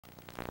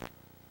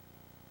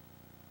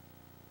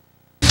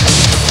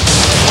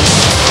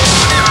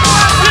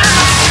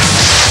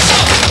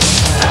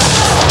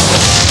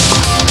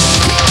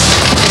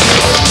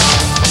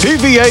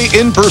PBA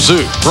In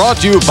Pursuit, brought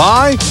to you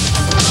by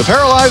the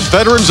Paralyzed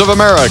Veterans of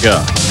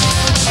America.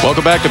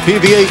 Welcome back to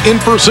PBA In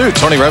Pursuit.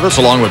 Tony Revis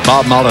along with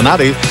Bob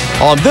Molinatti.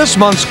 On this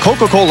month's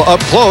Coca-Cola Up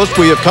Close,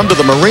 we have come to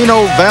the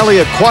Moreno Valley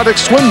Aquatic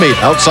Swim Meet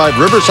outside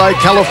Riverside,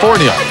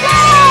 California.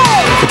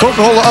 The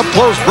Coca-Cola Up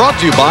Close brought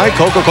to you by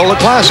Coca-Cola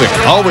Classic.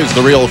 Always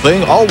the real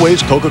thing,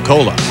 always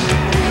Coca-Cola.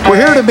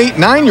 We're here to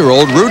meet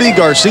 9-year-old Rudy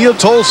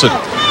Garcia-Tolson,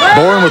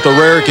 born with a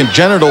rare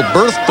congenital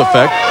birth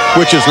defect,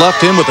 which has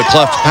left him with a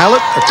cleft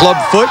palate, a club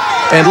foot,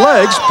 and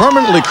legs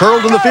permanently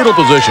curled in the fetal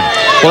position.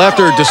 Well,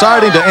 after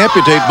deciding to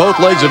amputate both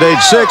legs at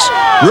age 6,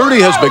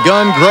 Rudy has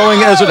begun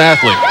growing as an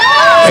athlete.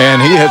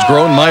 And he has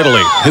grown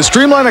mightily. His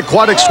Streamline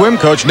Aquatic Swim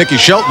coach, Nikki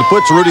Shelton,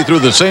 puts Rudy through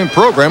the same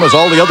program as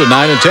all the other 9-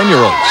 and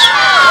 10-year-olds.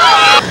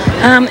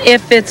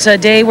 If it's a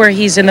day where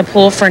he's in the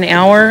pool for an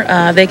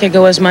hour, they could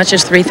go as much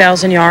as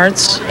 3,000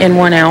 yards in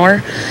 1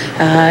 hour.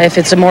 If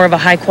it's a more of a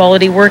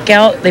high-quality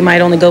workout, they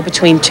might only go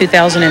between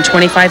 2,000 and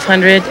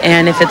 2,500.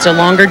 And if it's a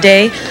longer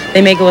day,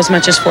 they may go as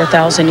much as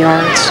 4,000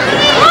 yards.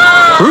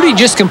 Rudy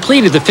just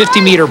completed the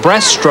 50-meter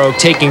breaststroke,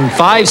 taking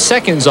 5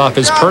 seconds off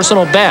his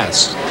personal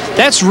best.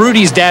 That's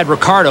Rudy's dad,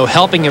 Ricardo,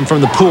 helping him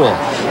from the pool.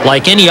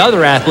 Like any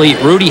other athlete,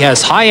 Rudy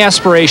has high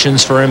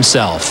aspirations for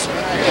himself.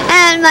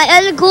 And my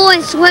other goal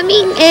in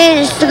swimming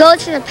is to go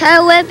to the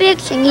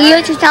Paralympics in the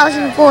year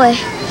 2004.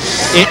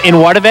 In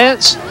what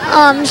events?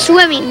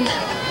 Swimming.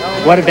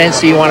 What events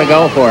do you want to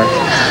go for?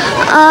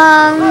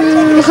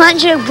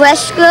 100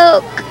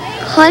 breaststroke,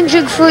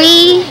 100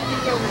 free,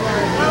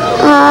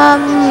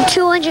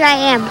 200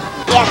 IM.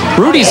 Yeah.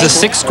 Rudy's a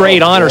 6th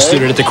grade honor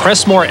student at the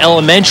Crestmore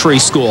Elementary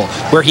School,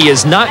 where he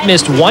has not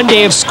missed one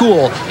day of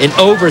school in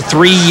over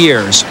 3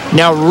 years.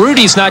 Now,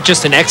 Rudy's not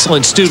just an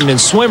excellent student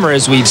and swimmer,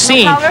 as we've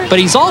seen, but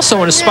he's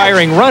also an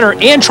aspiring runner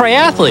and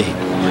triathlete.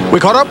 We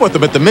caught up with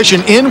him at the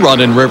Mission Inn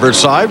run in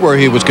Riverside, where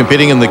he was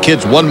competing in the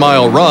kids'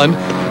 1-mile run,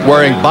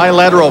 wearing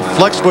bilateral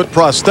flex foot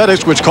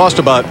prosthetics, which cost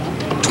about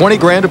 20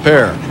 grand a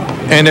pair.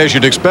 And as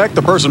you'd expect,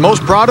 the person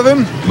most proud of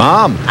him,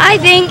 Mom. I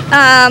think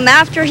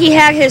after he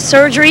had his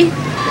surgery,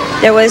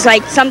 there was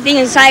like something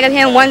inside of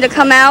him wanted to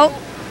come out.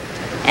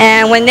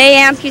 And when they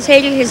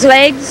amputated his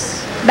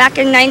legs back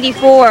in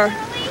 '94,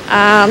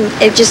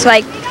 it just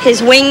like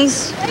his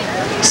wings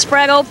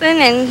spread open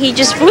and he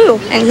just flew.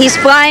 And he's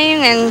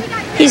flying and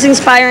he's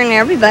inspiring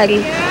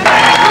everybody.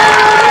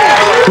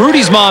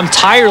 Rudy's mom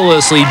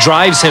tirelessly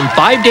drives him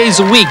 5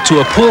 days a week to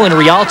a pool in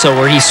Rialto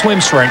where he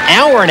swims for an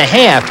hour and a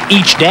half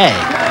each day.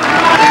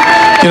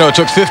 You know, it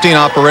took 15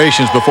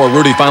 operations before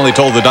Rudy finally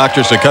told the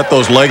doctors to cut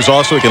those legs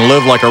off so he can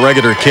live like a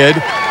regular kid.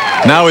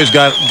 Now he's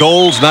got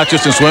goals, not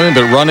just in swimming,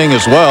 but running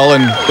as well,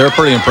 and they're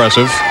pretty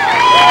impressive.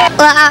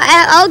 Well,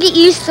 I'll get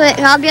used to it,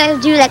 and I'll be able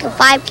to do like a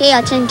 5K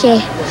or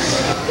 10K.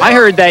 I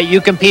heard that you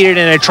competed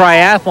in a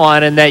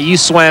triathlon and that you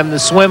swam the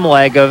swim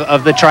leg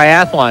of the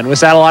triathlon.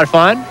 Was that a lot of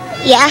fun?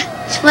 Yeah,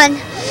 it's fun.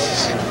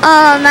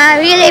 My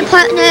relay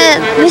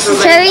partner,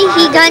 Mrs. Terry,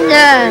 he done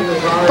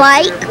the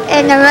bike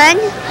and the run,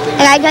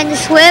 and I done the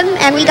swim,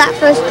 and we got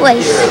first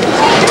place.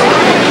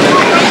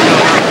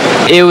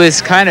 It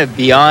was kind of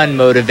beyond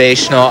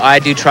motivational. I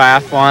do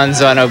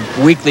triathlons on a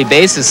weekly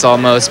basis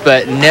almost,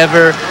 but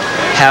never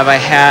have I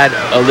had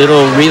a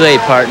little relay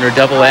partner,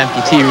 double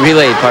amputee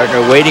relay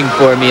partner waiting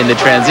for me in the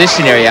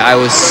transition area. I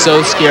was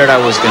so scared I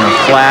was going to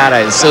flat.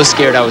 I was so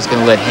scared I was going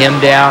to let him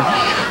down.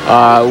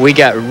 We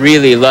got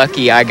really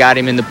lucky. I got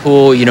him in the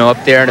pool, you know,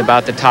 up there in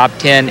about the top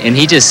 10, and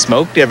he just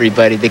smoked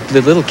everybody.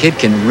 The little kid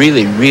can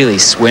really, really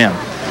swim.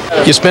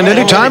 You spend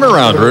any time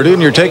around Rudy,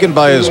 and you're taken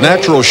by his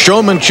natural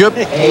showmanship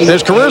and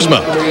his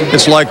charisma.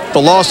 It's like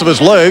the loss of his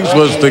legs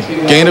was the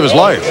gain of his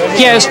life.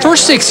 Yeah, his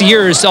first 6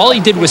 years, all he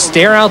did was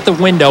stare out the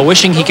window,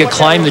 wishing he could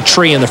climb the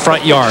tree in the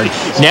front yard.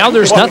 Now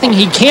there's nothing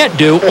he can't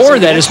do or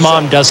that his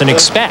mom doesn't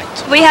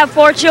expect. We have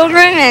 4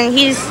 children, and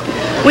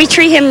we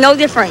treat him no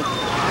different.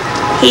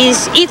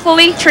 He's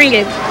equally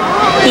treated.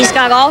 He's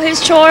got all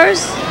his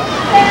chores,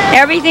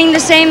 everything the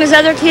same as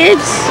other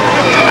kids.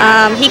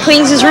 He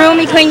cleans his room,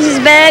 he cleans his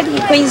bed, he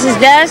cleans his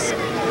desk,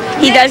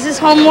 he does his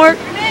homework.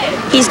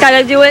 He's got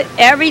to do it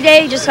every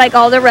day just like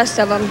all the rest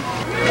of them.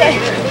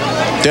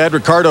 Dad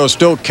Ricardo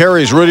still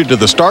carries Rudy to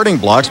the starting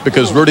blocks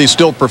because Rudy's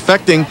still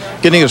perfecting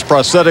getting his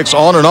prosthetics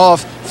on and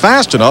off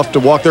fast enough to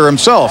walk there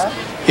himself.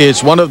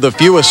 It's one of the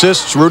few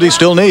assists Rudy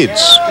still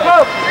needs.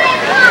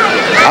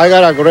 I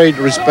got a great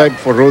respect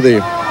for Rudy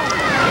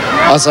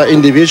as an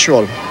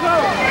individual,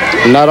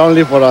 not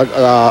only for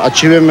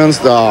achievements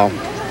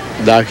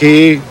that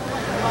he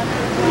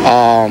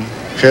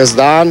has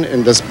done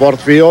in the sport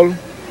field,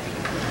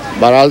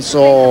 but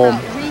also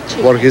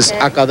for his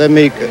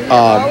academic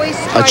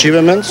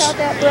achievements.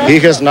 He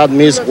has not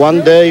missed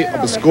one day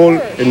of school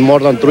in more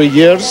than 3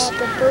 years,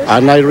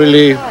 and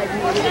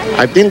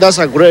I think that's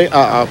a great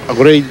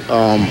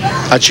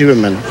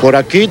achievement for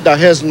a kid that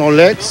has no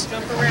legs.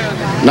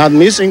 Not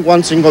missing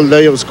one single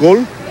day of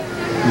school,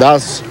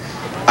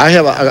 I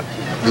have a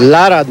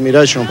lot of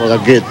admiration for the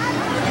kid.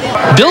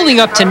 Building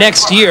up to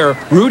next year,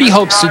 Rudy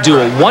hopes to do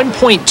a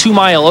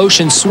 1.2-mile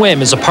ocean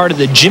swim as a part of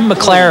the Jim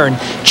McLaren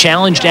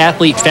Challenged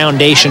Athlete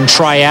Foundation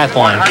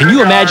Triathlon. Can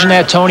you imagine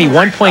that, Tony?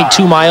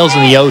 1.2 miles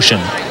in the ocean.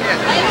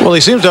 Well,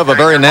 he seems to have a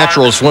very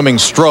natural swimming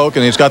stroke,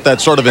 and he's got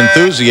that sort of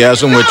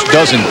enthusiasm which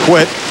doesn't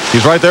quit.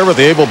 He's right there with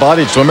the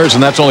able-bodied swimmers,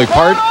 and that's only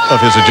part of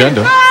his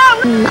agenda.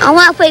 I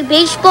want to play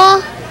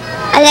baseball.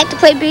 I like to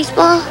play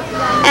baseball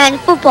and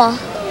football.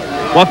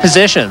 What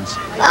positions?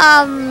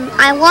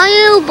 I want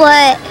to,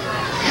 but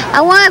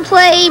I want to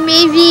play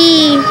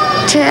maybe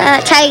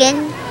tight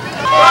end.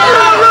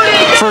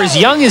 For as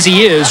young as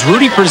he is,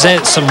 Rudy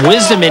presents some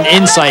wisdom and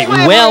insight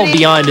well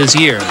beyond his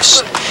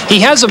years. He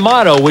has a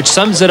motto which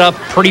sums it up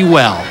pretty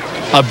well.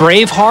 A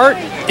brave heart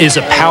is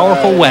a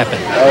powerful weapon.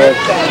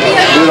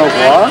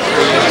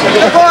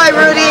 Good boy,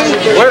 Rudy.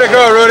 Way to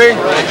go, Rudy.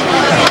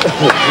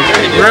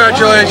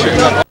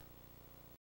 Congratulations.